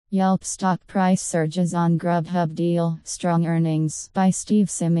Yelp stock price surges on GrubHub deal, strong earnings by Steve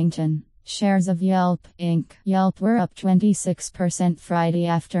Symington. Shares of Yelp, Inc. Yelp were up 26% Friday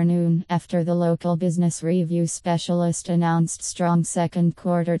afternoon after the local business review specialist announced strong second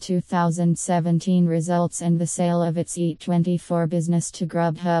quarter 2017 results and the sale of its Eat24 business to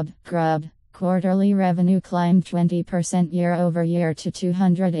GrubHub. Quarterly revenue climbed 20% year over year to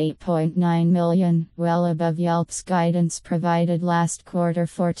 $208.9 million, well above Yelp's guidance provided last quarter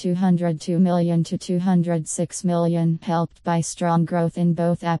for $202 million to $206 million, helped by strong growth in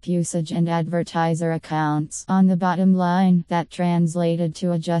both app usage and advertiser accounts. On the bottom line, that translated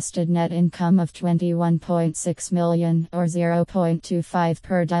to adjusted net income of $21.6 million, or $0.25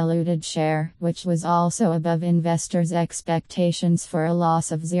 per diluted share, which was also above investors' expectations for a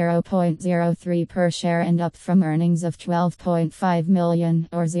loss of $0.03 per share and up from earnings of $12.5 million,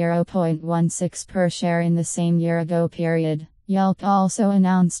 or $0.16 per share in the same year-ago period. Yelp also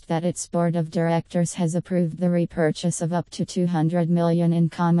announced that its board of directors has approved the repurchase of up to $200 million in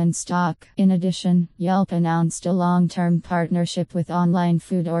common stock. In addition, Yelp announced a long-term partnership with online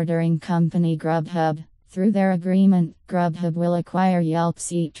food ordering company GrubHub. Through their agreement, GrubHub will acquire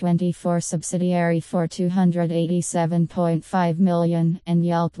Yelp's Eat24 subsidiary for $287.5 million, and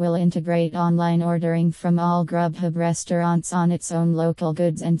Yelp will integrate online ordering from all GrubHub restaurants on its own local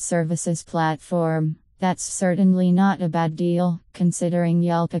goods and services platform. That's certainly not a bad deal, considering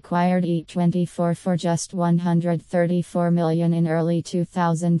Yelp acquired Eat24 for just $134 million in early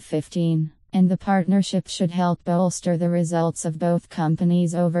 2015. And the partnership should help bolster the results of both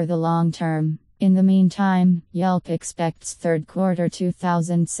companies over the long term. In the meantime, Yelp expects third quarter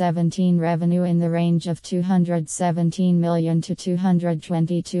 2017 revenue in the range of $217 million to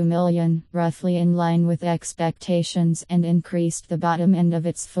 $222 million, roughly in line with expectations, and increased the bottom end of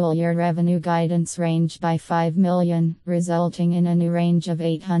its full-year revenue guidance range by $5 million, resulting in a new range of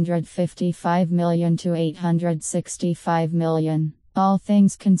 $855 million to $865 million. All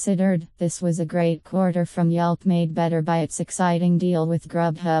things considered, this was a great quarter from Yelp, made better by its exciting deal with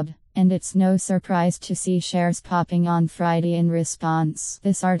GrubHub. And it's no surprise to see shares popping on Friday in response.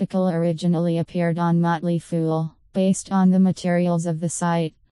 This article originally appeared on Motley Fool. Based on the materials of the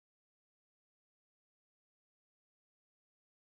site,